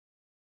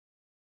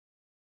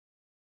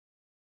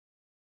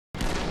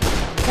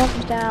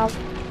One's down.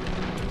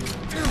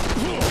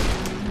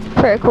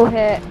 Critical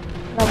hit.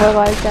 Another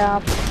guy's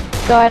down.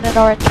 Guy in an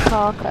orange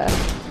Parker.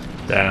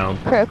 Down.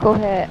 Critical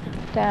hit.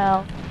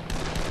 Down.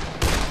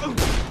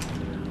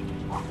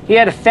 He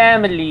had a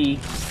family.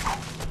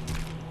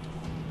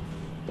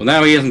 Well,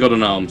 now he hasn't got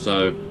an arm,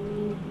 so...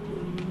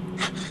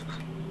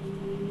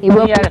 He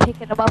won't be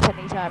picking them up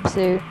anytime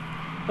soon.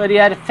 But he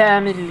had a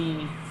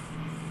family.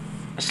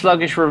 A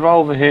sluggish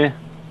revolver here.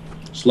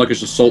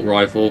 Sluggish assault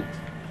rifle.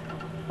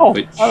 Oh,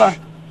 which, hello.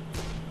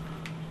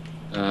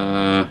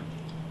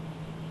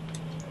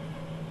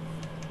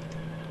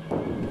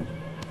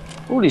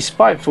 All these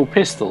spiteful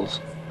pistols.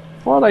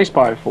 What are they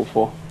spiteful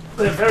for?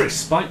 They're very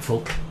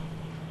spiteful.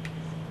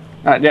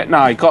 Yeah, no,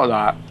 I got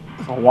that.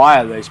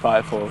 Why are they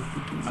spiteful?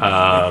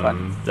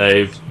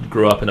 They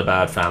grew up in a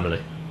bad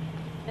family.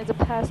 There's a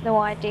personal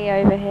ID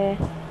over here.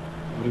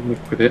 I didn't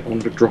equip it, I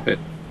wanted to drop it.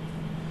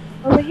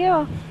 Over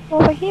here.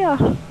 Over here.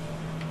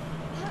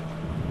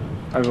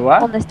 Over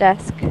where? On this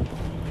desk.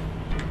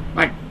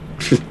 Mate.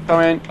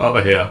 Come in.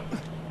 Over here.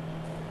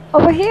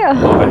 Over here.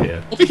 Over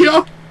here. Over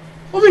here!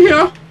 Over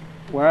here!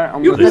 Where?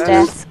 On You the The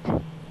desk?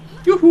 desk.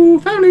 Yoo-hoo!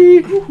 Family!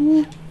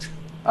 Yoo-hoo!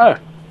 Oh,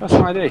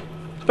 personal ID.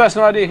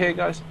 Personal ID here,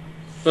 guys.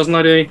 Person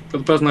ID. Got the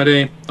person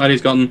ID.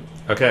 ID's gotten.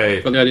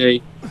 Okay. Got the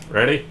ID.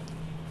 Ready?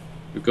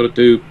 We've got to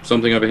do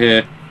something over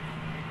here.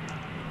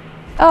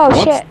 Oh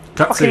What? shit.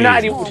 Fucking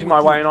Natty Cutscene. walked in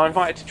my way and I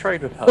invited to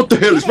trade with her. What the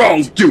hell is wrong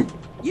with you?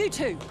 You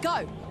two,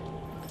 go!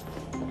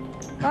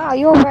 Wow,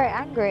 you're very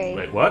angry.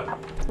 Wait, what?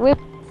 We're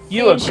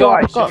You are being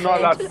short guys, you're of not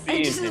allowed coffee. to I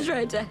be just in here.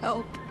 tried to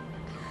help.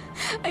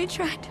 I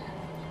tried.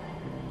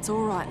 It's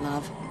all right,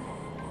 love.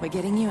 We're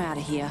getting you out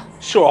of here.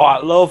 Sure,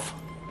 alright, love.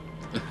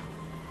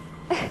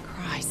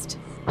 Christ.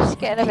 She's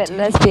getting a bit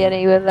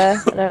lesbian-y with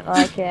her. I don't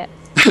like it.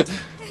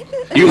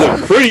 You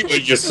look pretty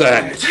when you're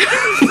sad.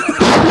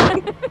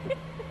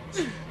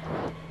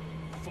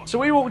 So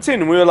we walked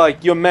in and we were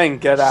like, your men,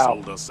 get out.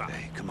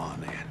 Hey, come on,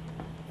 man.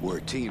 We're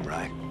a team,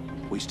 right?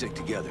 We stick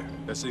together.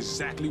 That's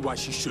exactly why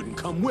she shouldn't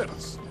come with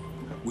us.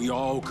 We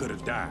all could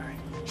have died.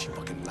 She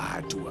fucking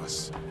lied to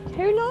us.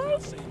 Who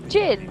lies?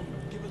 Jin.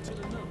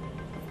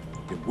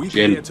 Then we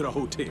Jen. can head to the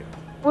hotel.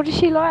 What did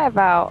she lie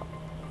about?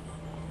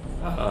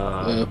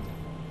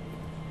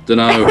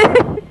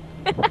 Dunno.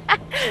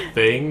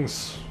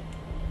 Things.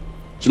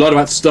 She lied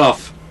about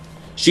stuff.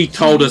 She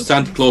told us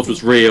Santa Claus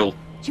was real.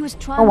 She was Oh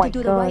trying my to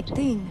do the right God.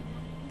 thing.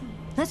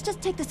 Let's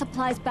just take the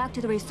supplies back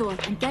to the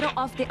resort and get her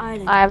off the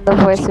island. I am the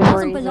voice She of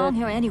doesn't belong reason.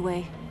 here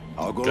anyway.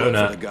 I'll go Donut.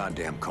 look for the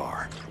goddamn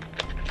car.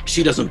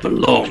 She doesn't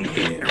belong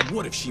here. And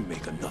what if she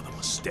make another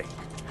mistake?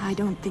 I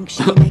don't think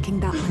she's making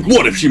that one.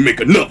 What if she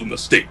make another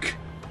mistake?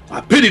 I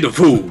pity the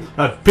fool.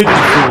 I pity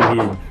the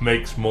fool who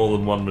makes more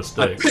than one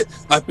mistake.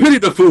 I pity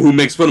the fool who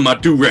makes fun of my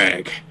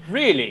do-rag.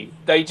 Really?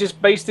 They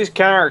just based this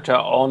character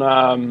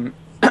on,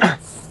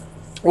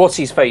 what's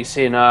his face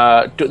in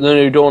the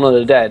new Dawn of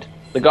the Dead?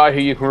 The guy who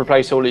you can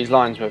replace all these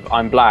lines with,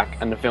 I'm black,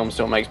 and the film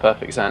still makes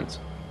perfect sense.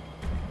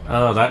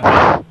 Oh, that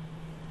guy.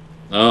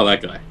 Oh,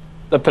 that guy.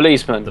 The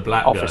policeman, The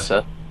black guy.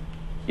 officer.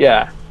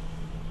 Yeah.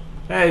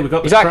 Hey, we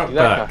got the Exactly, truck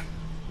that back.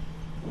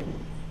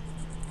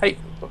 guy. Hey,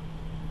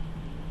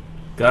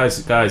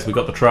 Guys, we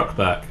got the truck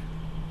back.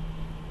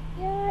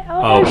 Yeah.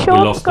 Oh, Oh, no, we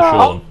Sean's lost the got-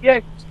 Sean. yeah,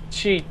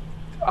 she...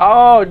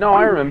 Oh, no,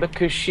 I remember,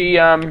 because she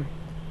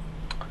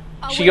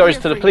goes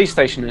to the police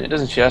station in it,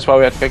 doesn't she? That's why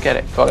we had to go get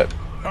it. Got it.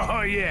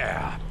 Oh,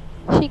 yeah.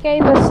 She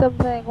gave us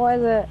something. What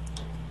is it?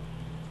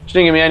 She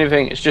didn't give me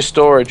anything, it's just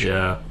storage.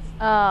 Yeah.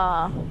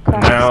 Ah, And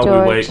craft now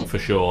storage. we wait for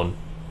Sean.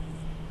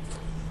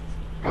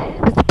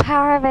 With the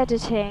power of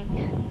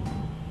editing.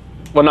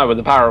 Well, no, with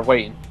the power of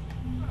waiting.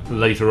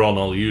 Later on,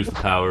 I'll use the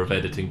power of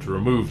editing to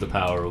remove the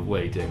power of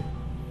waiting.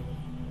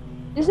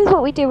 This is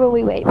what we do when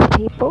we wait for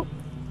people.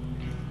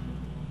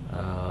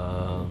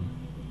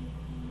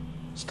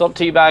 Stop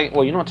teabagging.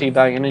 Well, you're not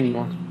teabagging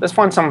anyone. Let's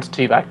find someone to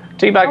teabag.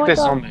 Teabag Oh my this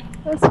God. on me.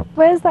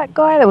 Where's that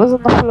guy that was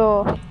on the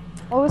floor?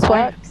 Oh, this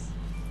works.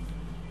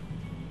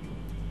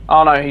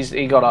 Oh no,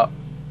 he got up.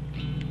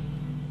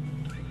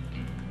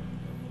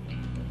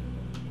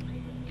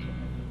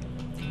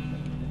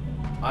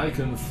 I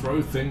can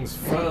throw things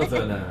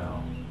further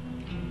now.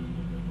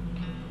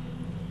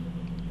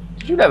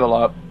 Did you level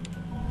up?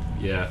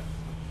 Yeah.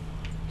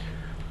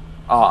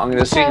 Oh, I'm gonna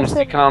Person-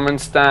 seamlessly come and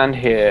stand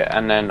here,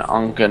 and then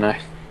I'm gonna.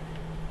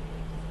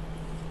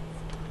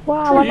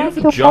 Wow, I you like have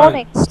a your giant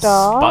morning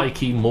star.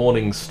 spiky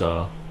morning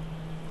star.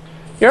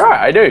 You're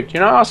right, I do. Do you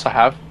know what else I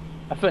have?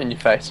 A foot in your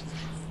face.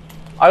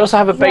 I also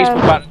have a baseball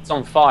Yeah. bat that's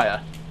on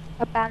fire.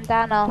 A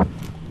bandana.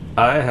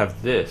 I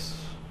have this.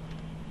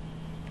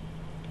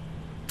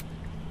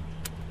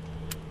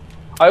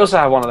 I also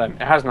have one of them.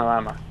 It has no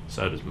ammo.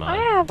 So does I mine.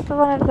 have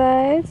one of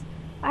those.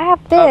 I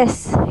have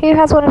this. Who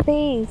has one of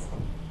these?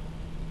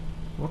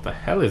 What the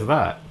hell is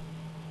that?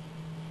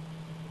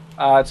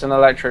 It's an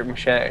electric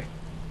machete.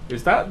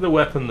 Is that the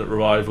weapon that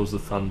rivals the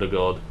Thunder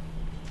God?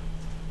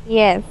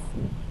 Yes.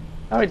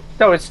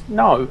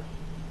 No.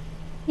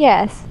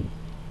 Yes.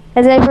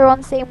 Has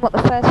everyone seen what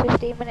the first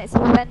 15 minutes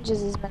of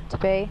Avengers is meant to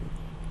be?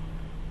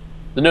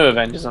 The new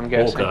Avengers, I'm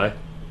guessing. Hawkeye.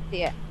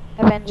 the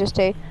Avengers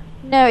 2.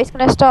 No, it's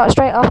going to start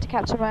straight after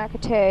Captain America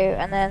 2,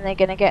 and then they're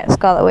going to get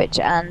Scarlet Witch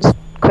and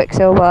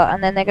Quicksilver,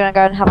 and then they're going to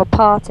go and have a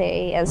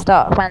party at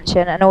Stark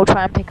Mansion and all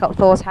try and pick up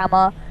Thor's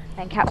hammer,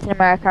 and Captain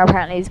America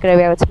apparently is going to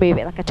be able to move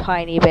it like a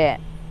tiny bit.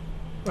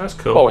 That's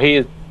cool. Oh,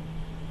 he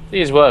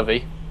is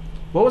worthy.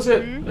 What was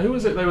it? Who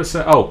was it they were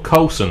saying? Oh,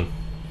 Coulson.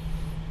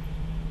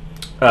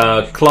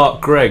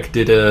 Clark Gregg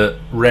did a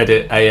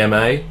Reddit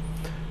AMA,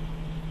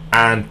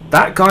 and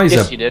that guy's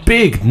Yes, a he did.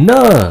 big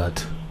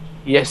nerd.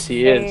 Yes,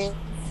 he is.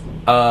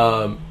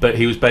 But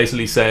he was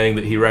basically saying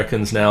that he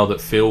reckons now that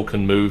Phil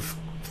can move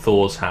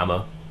Thor's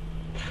hammer.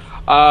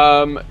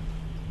 Do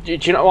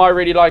you know what I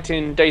really liked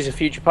in Days of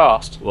Future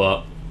Past?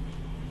 What?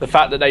 The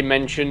fact that they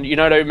mentioned,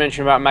 they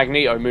mentioned about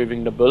Magneto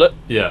moving the bullet.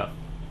 Yeah.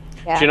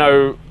 Yeah. Do you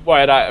know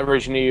where that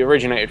originally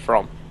originated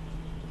from?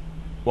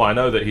 Well, I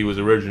know that he was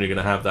originally going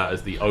to have that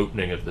as the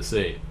opening of the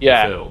scene.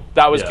 Yeah, the film.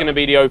 that was Yeah. going to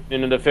be the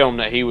opening of the film,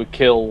 that he would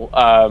kill.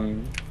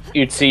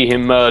 You'd see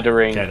him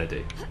murdering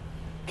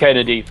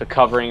Kennedy. for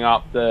covering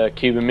up the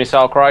Cuban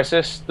Missile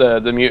Crisis, the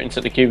mutants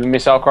at the Cuban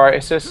Missile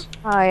Crisis.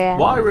 Oh, yeah.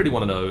 What I really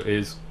want to know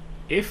is,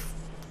 if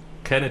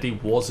Kennedy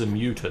was a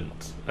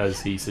mutant,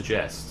 as he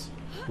suggests,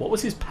 what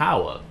was his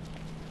power?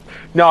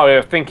 No,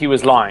 I think he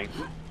was lying.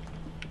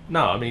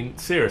 No, I mean,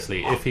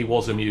 seriously, if he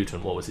was a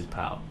mutant, what was his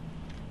power?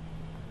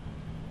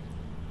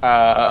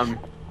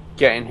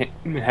 Getting hit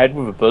in the head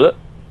with a bullet.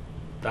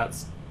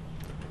 That's...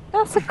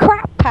 That's a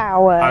crap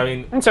power. I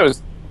mean... And so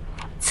it's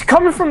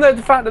coming from the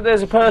fact that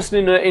there's a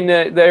person in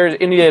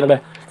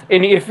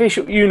the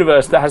official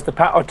universe that has the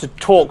power to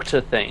talk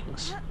to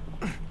things.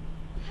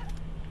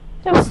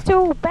 That's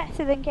still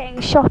better than getting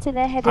shot in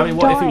the head I and mean,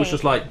 what if he dying. was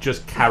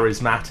just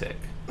charismatic?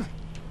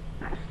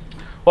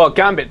 Well,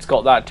 Gambit's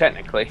got that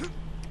technically.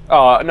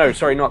 Oh no,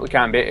 sorry, not the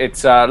Gambit.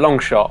 It's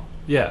Longshot.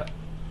 Yeah.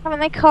 Haven't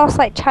they cast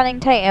like Channing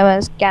Tatum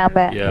as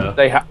Gambit? Yeah.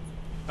 They have.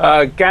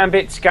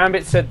 Gambit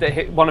said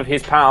that one of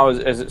his powers,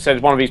 as it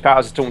says, one of his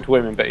powers is talking to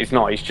women, but he's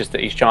not. He's just that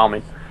he's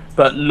charming.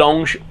 But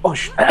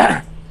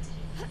Longshot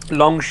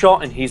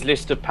in his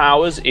list of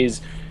powers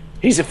is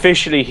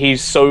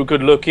he's so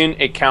good looking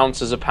it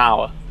counts as a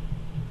power.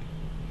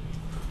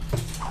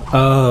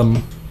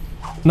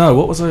 No,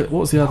 what was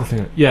the other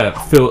thing? Yeah,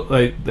 Phil.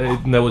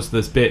 There was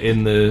this bit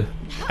in the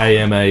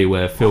AMA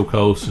where Phil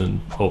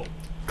Coulson or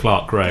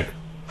Clark Gregg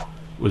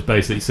was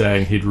basically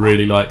saying he'd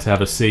really like to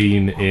have a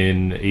scene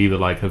in either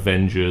like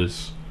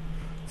Avengers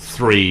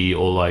 3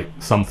 or like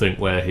something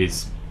where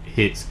his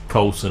hits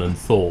Coulson and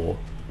Thor,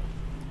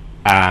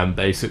 and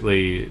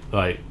basically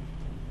like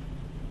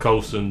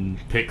Coulson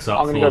picks up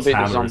I'm gonna go Thor's beat the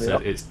hammer and zombie says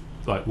up. it's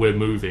like we're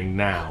moving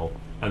now,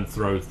 and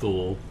throw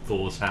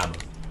Thor's hammer.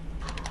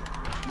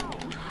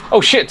 Oh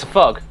shit, it's a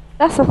thug.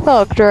 That's a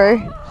thug,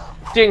 Drew.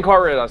 Didn't quite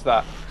realise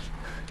that.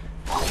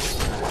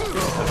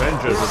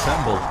 Avengers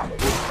assemble.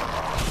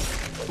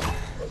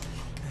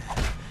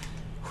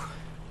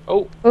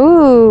 Oh,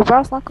 Ooh,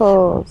 brass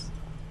knuckles.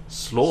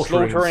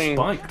 Slaughtering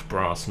spiked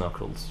brass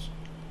knuckles.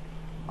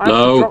 I have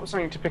No. to drop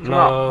something to pick them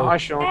No. up. Hi,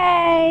 Sean.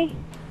 Hey.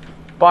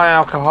 Buy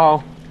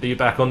alcohol. Are you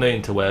back on the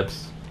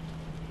interwebs?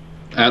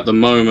 At the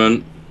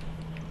moment,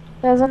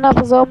 There's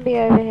another zombie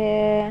over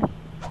here.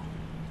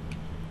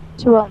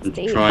 She wants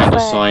to eat trying to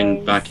face.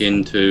 sign back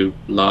into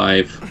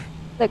live.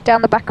 Look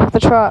down the back of the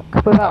truck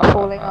without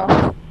falling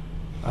off.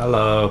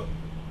 Hello.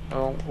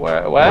 Oh,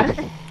 where?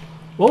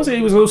 What was it?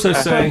 He was also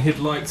saying he'd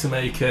like to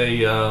make a.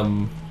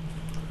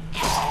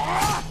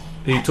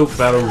 He talked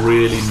about a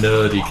really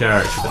nerdy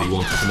character that he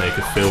wanted to make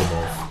a film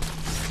of.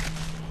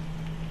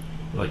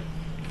 Like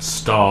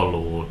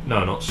Star-Lord.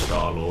 No, not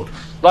Star-Lord.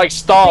 Like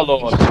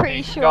Star-Lord.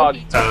 Pretty sure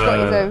he's got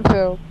his own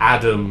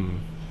film.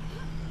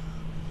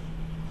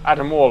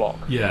 Adam Warlock.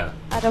 Yeah.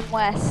 Adam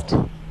West.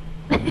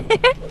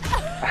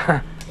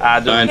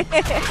 Adam.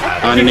 I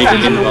only need an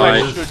Adam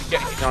West invite. should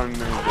get his own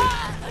movie.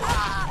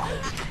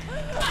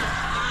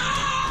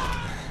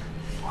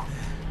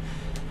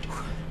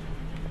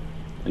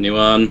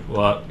 Anyone?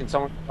 What? Can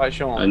someone invite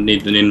Sean? I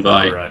need an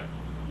invite. Alright.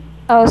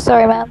 Oh,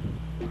 sorry, man.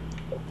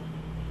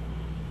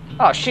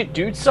 Oh shit,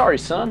 dude. Sorry,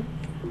 son.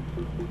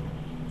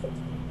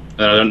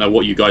 I don't know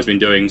what you guys have been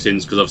doing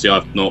since, because obviously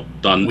I've not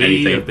done We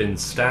anything. have been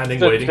standing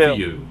Stood waiting still. for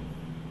you.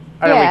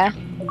 I don't Yeah.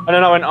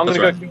 know. I'm gonna That's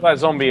go right. kill that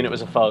zombie, and it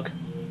was a thug.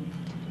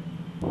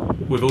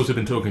 We've also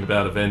been talking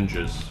about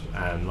Avengers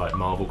and like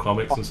Marvel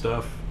comics and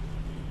stuff.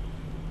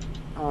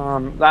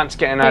 That's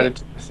getting added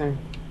to the thing.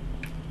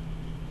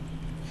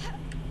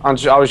 I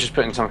was just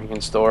putting something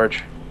in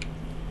storage.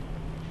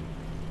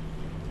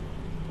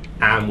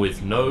 And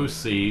with no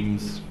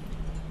seams.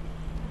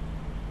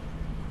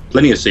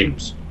 Plenty of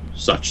seams.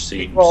 Such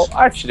seams. Well,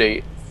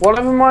 actually, what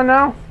level am I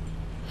now?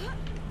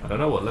 I don't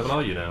know, what level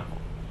are you now?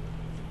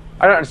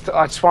 I don't.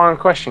 That's why I'm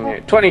questioning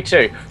it.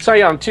 22. So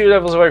yeah, I'm 2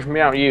 levels away from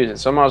being able to use it,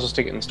 so I might as well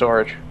stick it in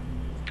storage.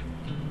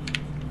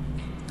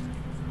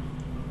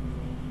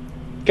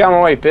 Get on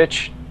my way,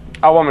 bitch.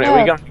 Oh, 1 minute. Where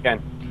are you going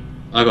again?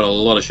 I've got a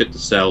lot of shit to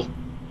sell.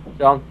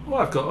 John? Well,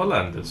 I've got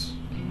Orlando's.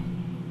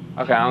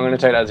 Okay, I'm going to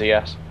take that as a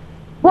yes.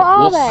 What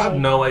are What? I have they?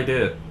 no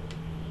idea.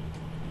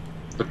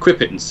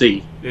 equip it and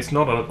see. It's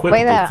not an Wait equipable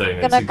there. thing.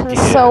 I'm It's gonna a gear.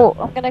 consult.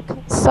 I'm gonna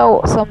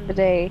consult somebody.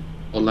 Did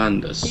you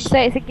Orlandus.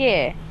 say it's a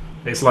gear?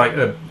 It's like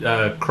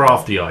a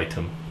crafty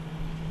item.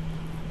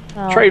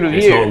 Oh. Trade with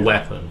It's you. not a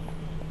weapon.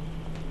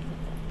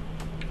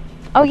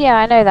 Oh yeah,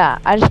 I know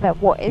that. I just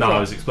meant what is No, it? I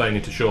was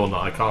explaining to Sean that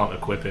I can't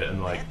equip it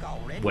and like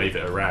wave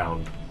it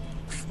around.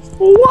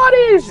 What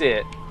is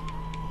it?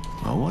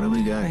 Well, what do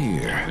we got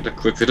here?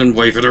 Equip it and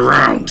wave it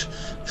around.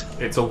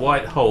 It's a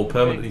white hole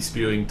permanently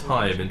spewing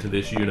time into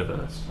this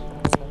universe.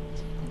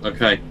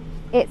 Okay.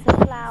 It's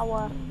a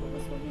flower.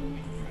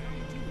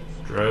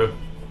 Drew.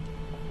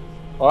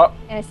 What?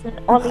 It's an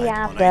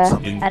oleander,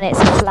 In- and it's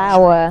a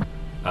flower.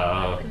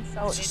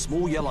 It's a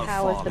small yellow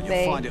Powers file, the and bee.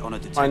 you'll find it on a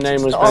detective. My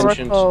name was The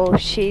mentioned. Oracle.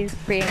 She's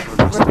being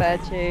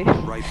referred to.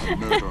 Rape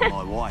and murder of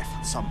my wife.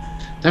 Some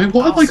Damn it,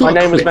 what have I got My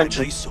name was equipped?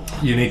 mentioned.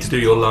 You need to do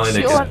your line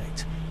Sure. again.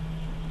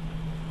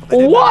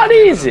 What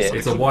is it?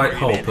 It's a white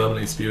hole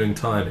permanently spewing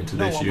time into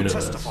No this one would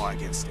universe. testify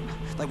against him.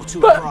 They were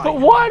too But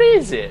afraid. what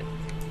is it?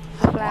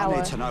 I Flower.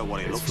 need to know what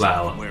it It's looks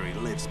flower. like and where he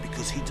lives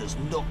because he does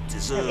not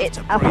deserve It's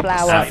to a breathe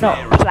flower, the same not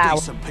air as flower.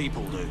 decent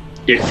people do.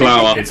 It's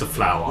flower. It's a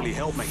flower. Will he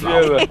help me?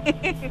 Flower.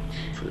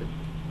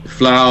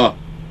 Flower.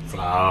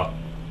 Flower.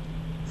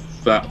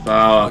 I'll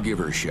Flower. give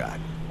her a shot.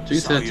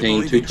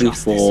 213,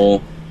 224,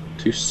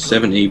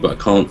 270, but I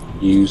can't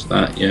use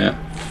that yet.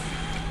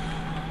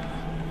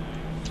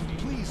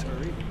 Please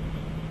hurry.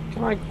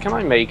 Can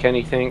I make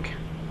anything?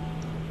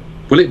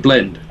 Will it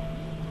blend?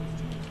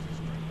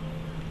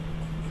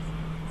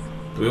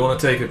 Do we want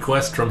to take a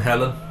quest from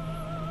Helen?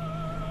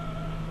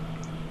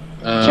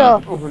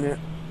 Sure.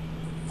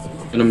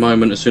 In a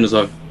moment, as soon as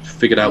I've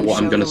figured out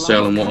what I'm going to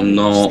sell and what I'm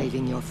not.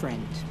 Saving your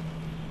friend.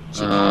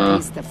 She Uh,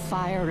 carries the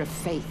fire of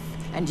faith,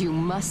 and you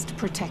must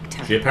protect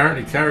her. She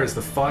apparently carries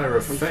the fire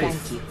of We thank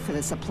faith. you for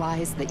the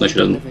supplies that No, you she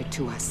doesn't. delivered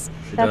to us.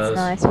 She That's does.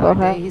 nice for Our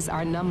her. days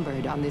are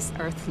numbered on this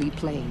earthly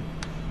plane.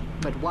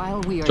 But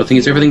while we are So I think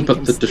it's here, everything we but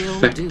can the still do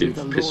defective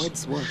the pistol.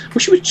 Lord's work. I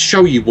wish it would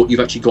show you what you've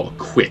actually got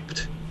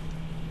equipped.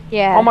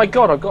 Yeah. Oh my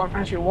god, I've got a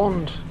magic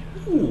wand.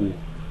 Ooh.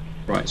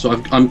 Right,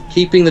 so I'm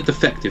keeping the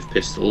defective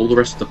pistol. All the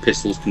rest of the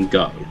pistols can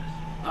go.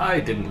 I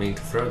didn't mean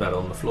to throw that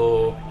on the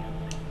floor.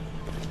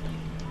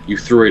 You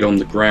threw it on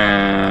the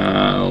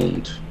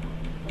ground.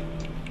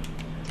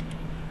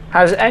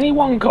 Has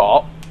anyone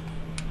got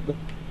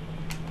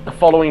the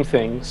following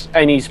things?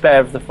 Any spare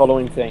of the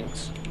following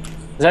things?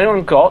 Has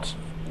anyone got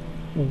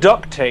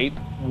duct tape,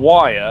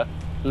 wire,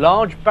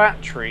 large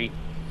battery,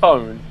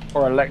 phone,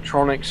 or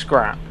electronic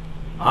scrap?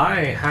 I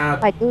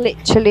had. I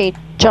literally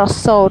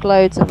just sold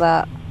loads of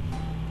that.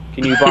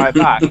 Can you buy it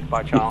back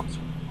by chance?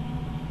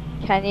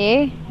 Can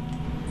you?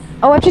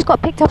 Oh, I've just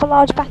got picked up a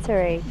large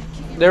battery.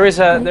 There is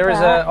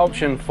a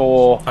option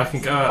for. I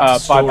can go out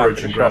to buy back storage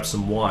the and shop. grab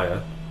some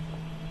wire.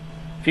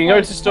 If you can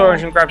go to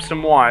storage and grab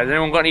some wire. Has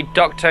anyone got any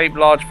duct tape,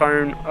 large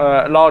phone,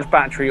 large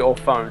battery, or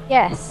phone?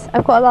 Yes,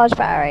 I've got a large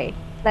battery.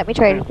 Let me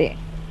trade with you.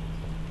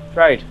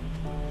 Trade.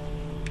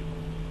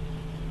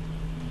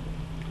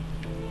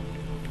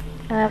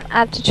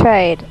 Add to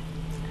trade.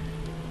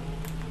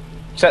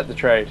 Set the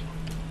trade.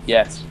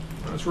 Yes.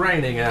 It's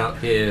raining out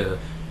here.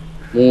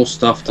 More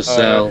stuff to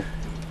sell.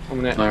 I'm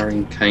gonna.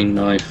 Firing cane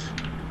knife.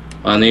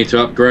 I need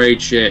to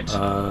upgrade shit.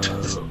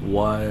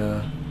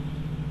 Wire.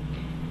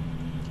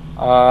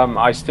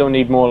 I still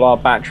need more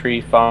large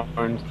battery,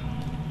 phone,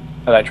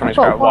 electronic I've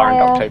got scrap, wire, and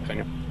duct wire. tape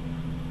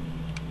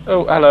thing.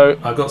 Oh, hello.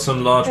 I've got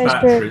some large Where's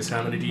batteries.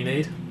 How many do you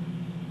need?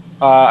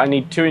 I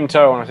need 2 in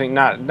tow, and I think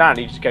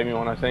Natalie just gave me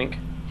one. I think.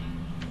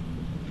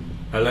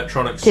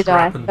 Electronic Did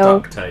scrap I? and No.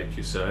 duct tape,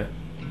 you say?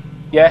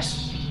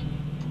 Yes.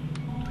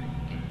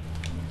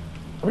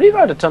 I believe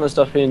I had a ton of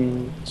stuff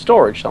in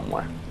storage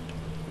somewhere.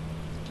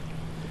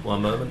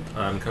 One moment,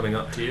 I'm coming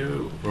up to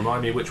you.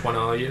 Remind me, which one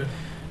are you?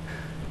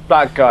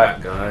 Black guy.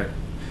 That guy.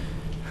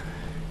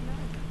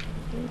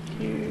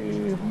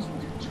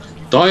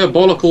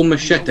 Diabolical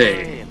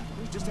machete.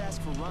 Just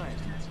ask for Ryan.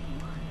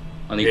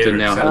 I need Here, to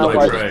now accept have a my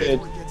look at trade.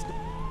 it.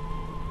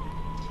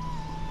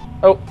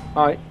 Oh,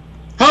 hi.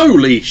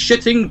 Holy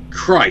shitting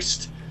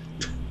Christ!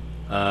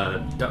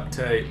 Duct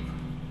tape.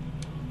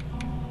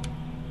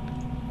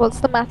 What's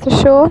the matter,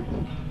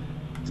 Sean?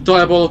 The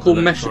diabolical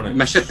Electronics.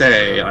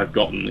 machete I've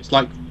gotten. It's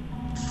like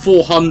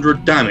 400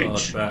 Large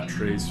damage.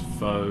 batteries,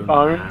 phone,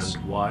 Phones?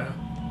 and wire.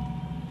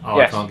 Oh,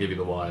 Yes. I can't give you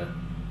the wire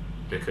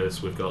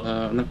because we've got.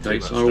 In that too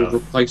case, much I will stuff.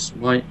 replace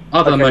my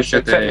other Okay,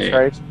 accept the machete.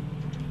 trade.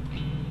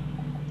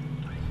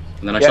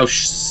 And then I Yep. shall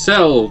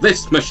sell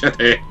this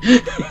machete.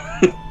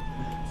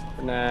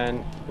 And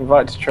then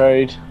invite to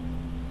trade.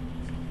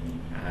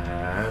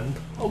 And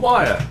a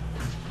wire.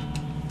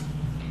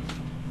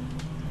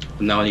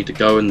 And now I need to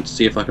go and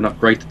see if I can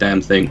upgrade the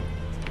damn thing.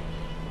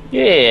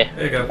 Yeah.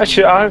 There you go.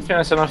 Actually, I don't think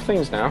that's enough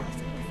things now.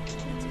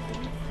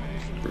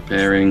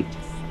 Repairing.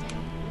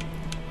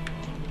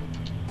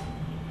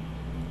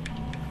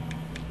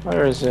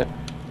 Where is it?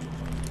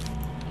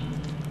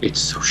 It's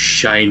so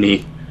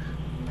shiny.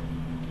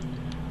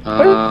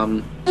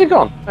 Where's it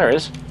gone? There it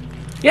is.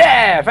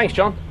 Yeah, thanks,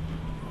 John.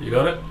 You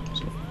got it?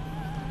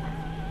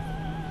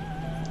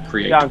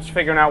 create. Yeah, I'm just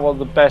figuring out what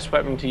the best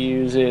weapon to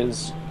use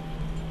is.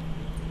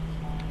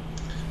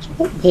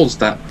 What was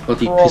that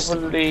bloody pistol?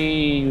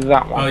 Probably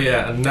that one. Oh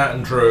yeah, and Nat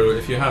and Drew,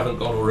 if you haven't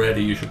gone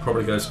already, you should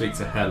probably go speak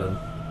to Helen.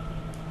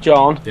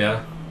 John,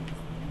 Yeah?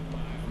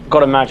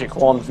 got a magic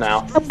wand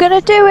now. I'm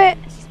gonna do it.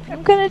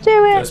 I'm gonna do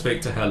Go it.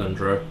 speak to Helen,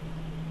 Drew.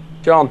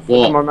 John, look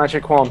What? at my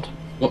magic wand.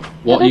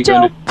 What are you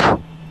going to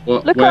do?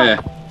 What? Look Where?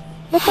 up.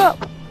 Look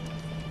up.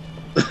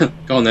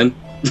 Go on then.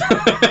 Speak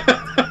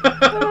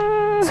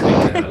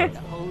to Helen. The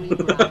holy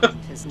ground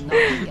has not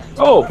yet.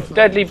 Oh,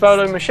 deadly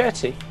bolo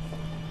machete.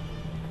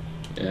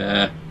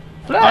 Yeah.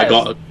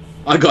 Flares.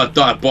 I got a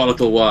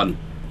diabolical one.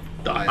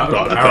 I've got a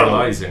Diabolical.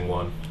 paralysing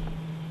one.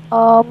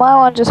 Oh, my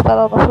one just fell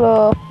on the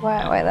floor.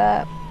 Right, wait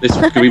there. This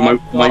could be my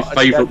I've got a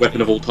favourite deadly-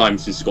 weapon of all time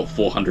since it's got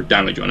 400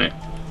 damage on it.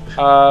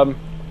 I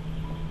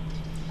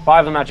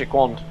have a magic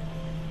wand. Do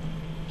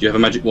you have a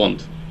magic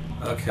wand?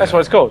 Okay. That's what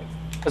it's called.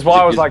 That's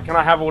why I was like, can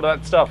I have all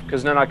that stuff?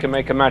 Because then I can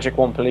make a magic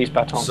wand police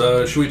baton.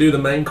 So, should we do the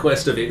main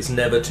quest of It's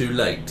Never Too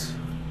Late?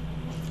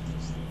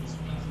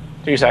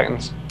 2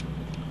 seconds.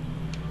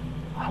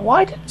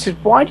 Why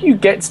do you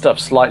get stuff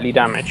slightly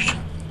damaged?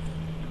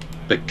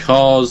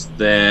 Because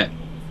they're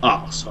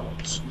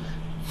arseholes.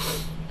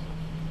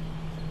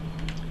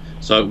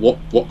 So what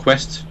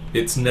quest?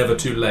 It's Never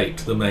Too Late,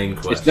 the main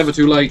quest. It's never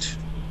too late.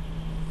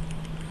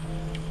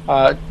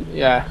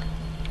 Yeah.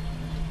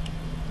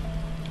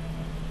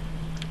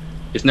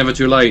 It's never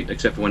too late,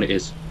 except for when it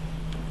is.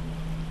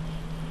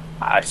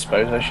 I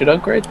suppose I should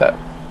upgrade that.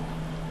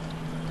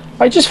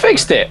 I just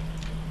fixed it.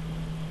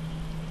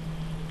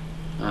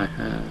 I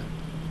have.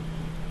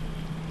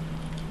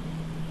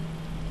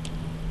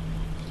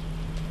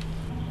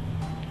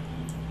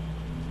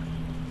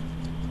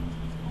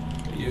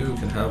 You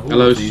can have all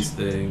Hello. of these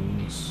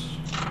things.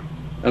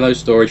 Hello,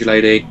 storage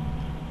lady.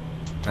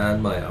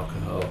 And my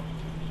alcohol.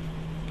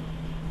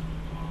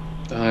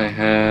 I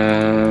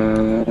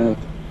have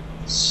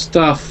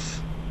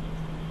stuff.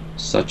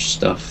 Such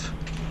stuff.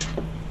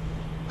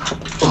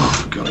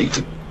 Oh, God, I need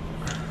to.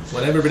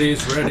 When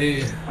everybody's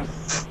ready,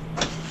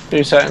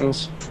 2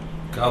 seconds.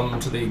 come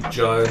to the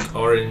giant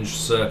orange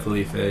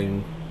circly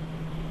thing.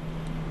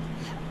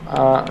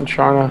 I'm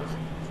trying to.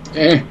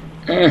 Eh.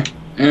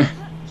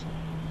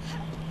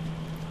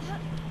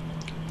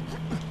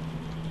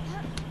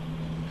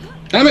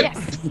 Damn it!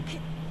 Yes.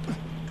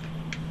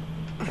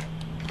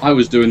 I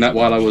was doing that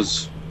while I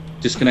was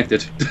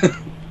disconnected.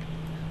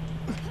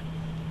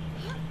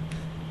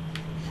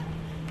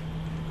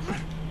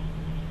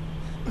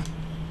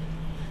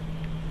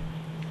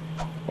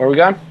 Where are we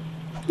going?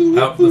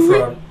 Out the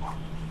front.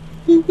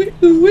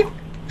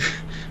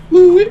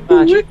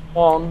 Magic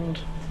wand.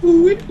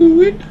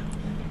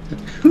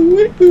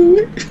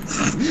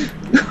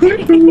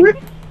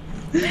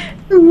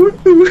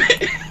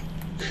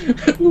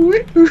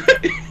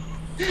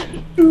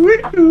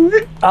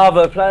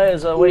 Other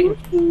players are waiting.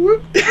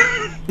 What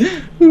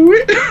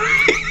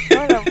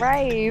a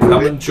rave.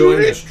 Come and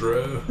join us,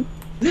 Drew.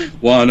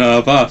 One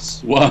of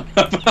us. One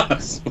of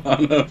us.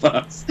 One of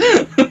us.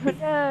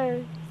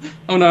 No.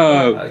 Oh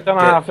no! I don't know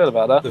how I feel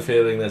about that. The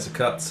feeling there's a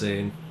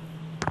cutscene.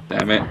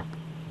 Damn it!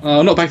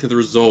 Oh, not back to the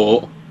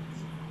resort.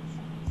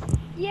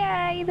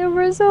 Yay, the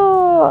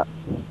resort.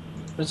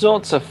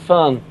 Resorts are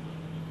fun.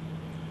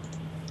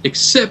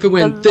 Except for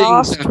when The things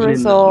last happen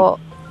resort.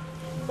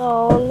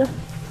 Lol.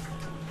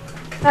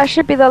 That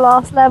should be the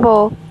last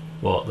level.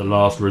 What, the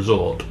last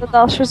resort? The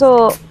last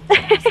resort.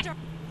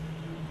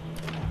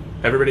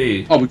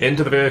 Everybody, Oh,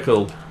 into the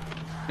vehicle.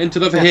 Into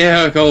the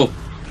vehicle.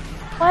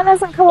 Mine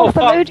hasn't come Oh, off the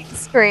fuck. loading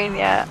screen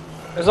yet.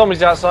 There's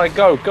zombies outside.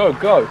 Go, go,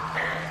 go.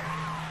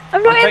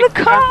 I'm not in the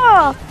Take-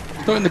 car!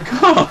 Not in the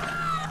car.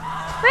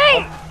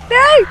 Wait!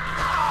 No!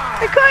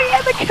 I can't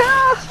get in the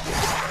car!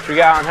 Should we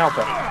get out and help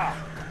her?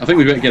 I think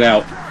we better get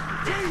out.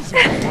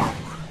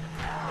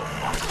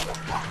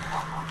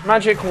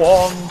 Magic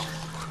wand.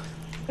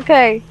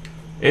 Okay,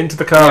 Into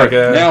the car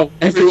again. Now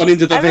everyone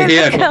into the I'm in the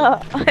vehicle.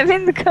 car. I'm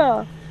in the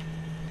car.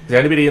 Is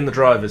anybody in the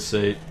driver's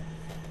seat?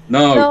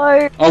 No.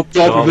 No, Oh God,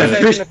 Go on, we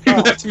then.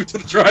 left him to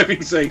the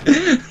driving seat.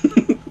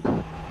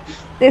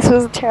 this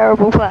was a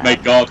terrible plan. May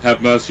God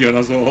have mercy on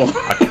us all.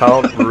 I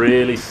can't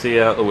really see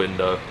out the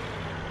window.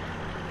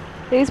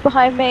 Who's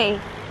behind me?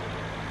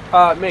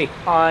 Me.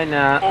 Hi,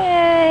 Nat.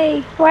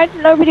 Hey! Why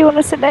did nobody want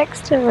to sit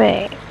next to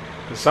me?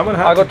 Someone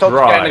I had got to told to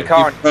get in drive. the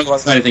car. Well,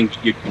 that's the only thing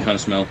you can kind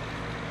of smell.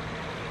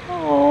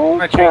 Oh,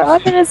 I Joe, I'm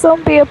changed in a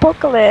zombie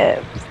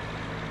apocalypse.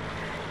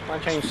 I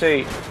change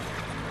seat.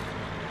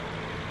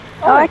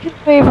 Oh, I can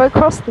move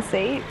across the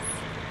seats.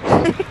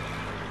 I've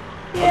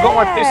got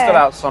my pistol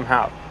out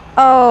somehow.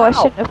 Oh, I Ow.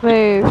 shouldn't have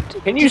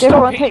moved. Can you Did stop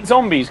everyone hitting take-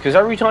 zombies? Because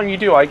every time you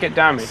do, I get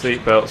damaged.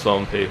 Seatbelts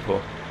on,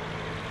 people.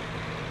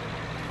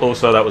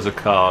 Also, that was a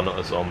car, not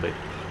a zombie.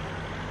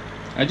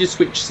 I just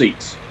switched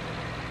seats.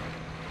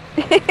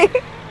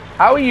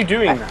 How are you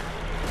doing that?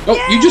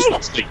 Oh, you just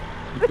switched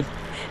seats.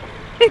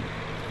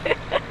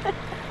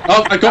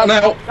 Oh, I got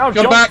now. Now, Come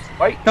John, back.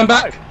 Wait. Come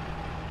back.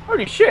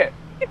 Holy shit.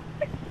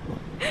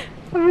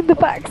 I'm in the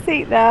back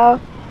seat now.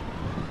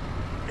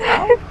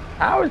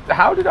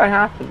 How did I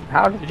happen?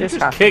 How did Did you this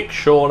just happen? kick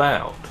Sean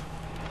out?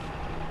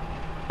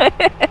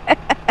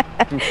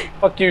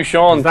 Fuck you,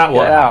 Sean. Is that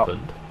what Get out.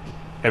 happened?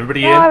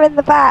 Everybody No, in? I'm in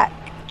the back.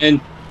 And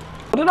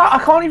What did I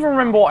can't even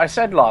remember what I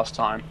said last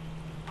time.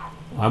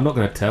 I'm not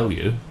going to tell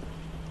you.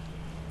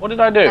 What did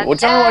I do? Well,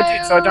 tell me what I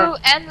did so I don't...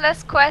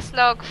 Endless quest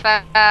log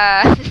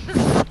fans.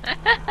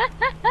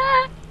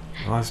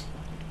 Nice.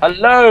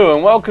 Hello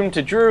and welcome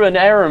to Drew and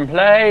Aaron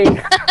Play.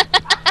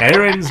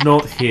 Erin's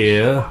not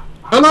here.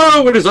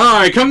 hello, it is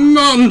I,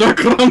 Commander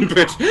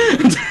Crumpet.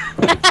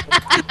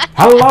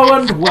 Hello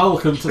and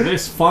welcome to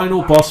this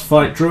final boss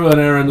fight Drew and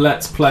Aaron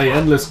Let's Play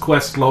Endless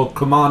Quest Log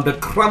Commander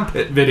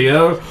Crumpet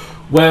video,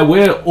 where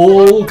we're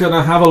all going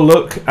to have a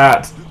look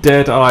at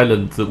Dead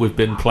Island that we've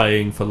been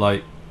playing for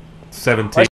like 17